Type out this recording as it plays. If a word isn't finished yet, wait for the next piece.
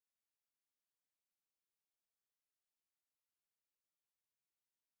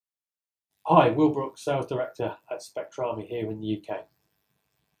Hi, Will Brooks, Sales Director at Spectrami here in the UK.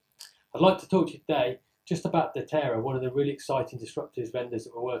 I'd like to talk to you today just about Datera, one of the really exciting disruptive vendors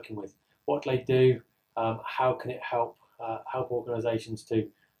that we're working with. What they do, how can it help organisations to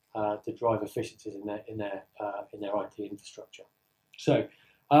drive efficiencies in their IT infrastructure. So,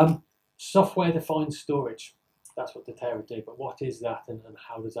 software-defined storage. That's what Datera do. But what is that, and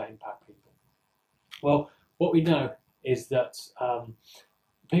how does that impact people? Well, what we know is that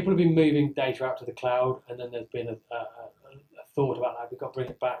people have been moving data out to the cloud, and then there's been a thought about that. We've got to bring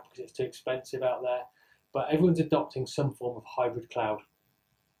it back because it's too expensive out there. But everyone's adopting some form of hybrid cloud.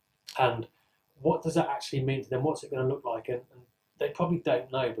 And what does that actually mean to them? What's it going to look like? And they probably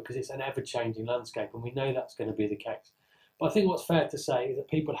don't know because it's an ever-changing landscape, and we know that's going to be the case. But I think what's fair to say is that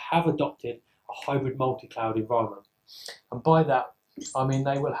people have adopted a hybrid multi-cloud environment. And by that, I mean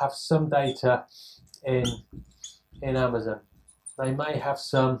they will have some data in Amazon. They may have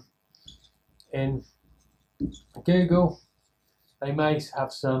some in Google. They may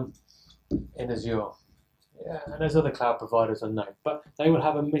have some in Azure. Yeah, and there's other cloud providers unknown. But they will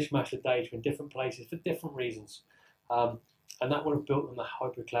have a mishmash of data in different places for different reasons. And that will have built them the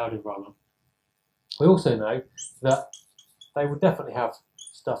hybrid cloud environment. We also know that they will definitely have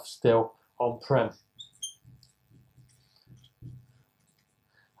stuff still on-prem.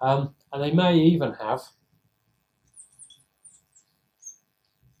 And they may even have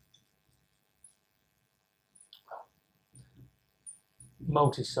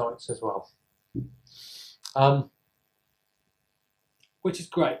multi-sites as well, which is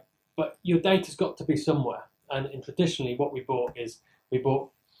great, but your data's got to be somewhere. And traditionally what we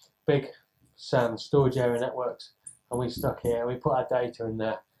bought big SAN storage area networks, and we stuck here and we put our data in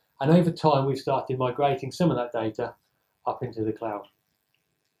there, and over time we've started migrating some of that data up into the cloud.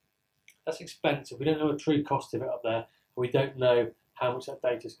 That's expensive. We don't know the true cost of it up there, and we don't know how much that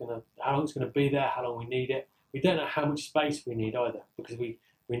data is how long it's going to be there, how long we need it. We don't know how much space we need either, because we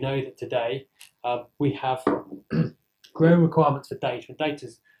know that today we have growing requirements for data, and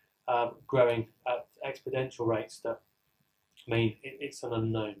data's growing at exponential rates that mean it's an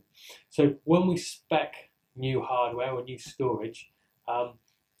unknown. So when we spec new hardware or new storage,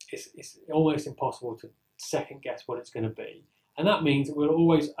 it's almost impossible to second guess what it's going to be, and that means that we'll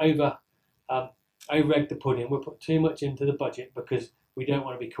always over-egg the pudding. We'll put too much into the budget because we don't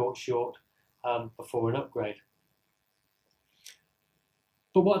want to be caught short before an upgrade.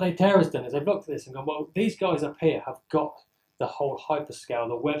 But what Datera's done is they've looked at this and gone, well, these guys up here have got the whole hyperscale,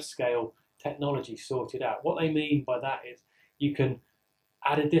 the web scale technology sorted out. What they mean by that is you can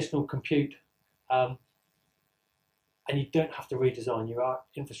add additional compute, and you don't have to redesign your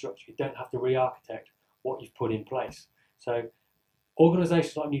infrastructure. You don't have to re-architect what you've put in place. So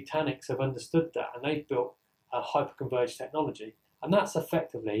organisations like Nutanix have understood that, and they've built a hyper-converged technology, and that's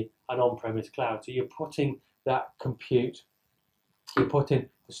effectively an on-premise cloud. So you're putting that compute, you're putting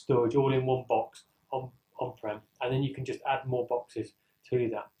the storage all in one box on-prem, and then you can just add more boxes to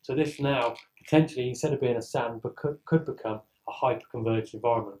that. So this now, potentially, instead of being a SAN, could become a hyper-converged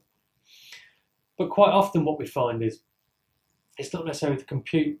environment. But quite often what we find is it's not necessarily the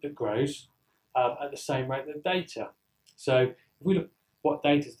compute that grows at the same rate that data. So if we look what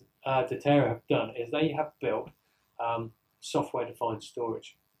Datera have done is they have built software-defined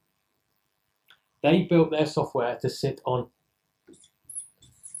storage. They built their software to sit on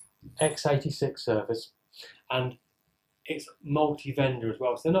x86 servers, and it's multi-vendor as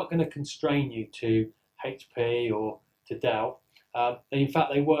well. So they're not going to constrain you to HP or to Dell. In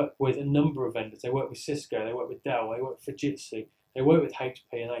fact, they work with a number of vendors. They work with Cisco, they work with Dell, they work with Fujitsu, they work with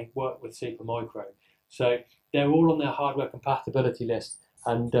HP, and they work with Supermicro. So they're all on their hardware compatibility list,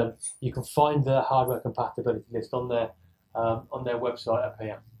 and you can find their hardware compatibility list on their website up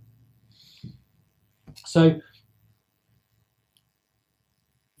here. So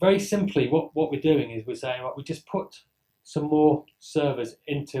very simply, what we're doing is we're saying, right, we just put some more servers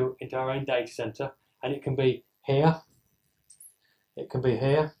into our own data center, and it can be here, it can be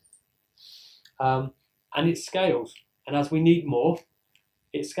here, and it scales. And as we need more,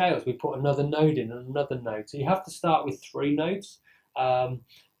 it scales. We put another node in and another node. So you have to start with 3 nodes.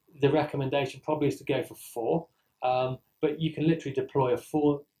 The recommendation probably is to go for 4, but you can literally deploy a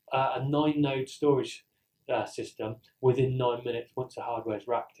 9-node storage system within 9 minutes once the hardware is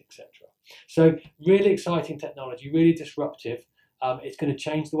racked, etc. So really exciting technology, really disruptive. It's going to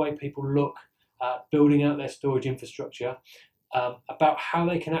change the way people look at building out their storage infrastructure, about how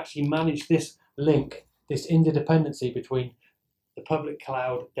they can actually manage this link, this interdependency between the public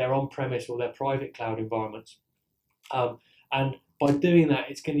cloud, their on-premise or their private cloud environments. And by doing that,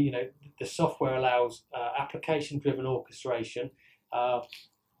 it's going to, the software allows application-driven orchestration,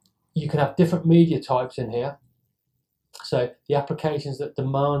 You can have different media types in here. So the applications that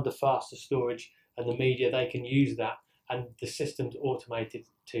demand the faster storage and the media, they can use that, and the system's automated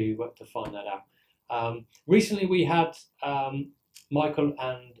to find that out. Recently we had Michael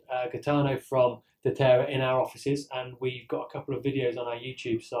and Gaetano from Datera in our offices, and we've got a couple of videos on our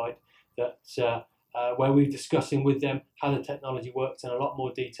YouTube side that where we're discussing with them how the technology works in a lot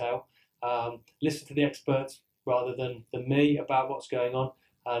more detail. Listen to the experts rather than me about what's going on,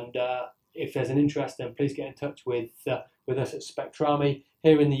 and if there's an interest, then please get in touch with us at Spectrami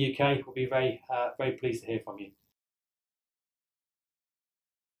here in the UK. We'll be very pleased to hear from you.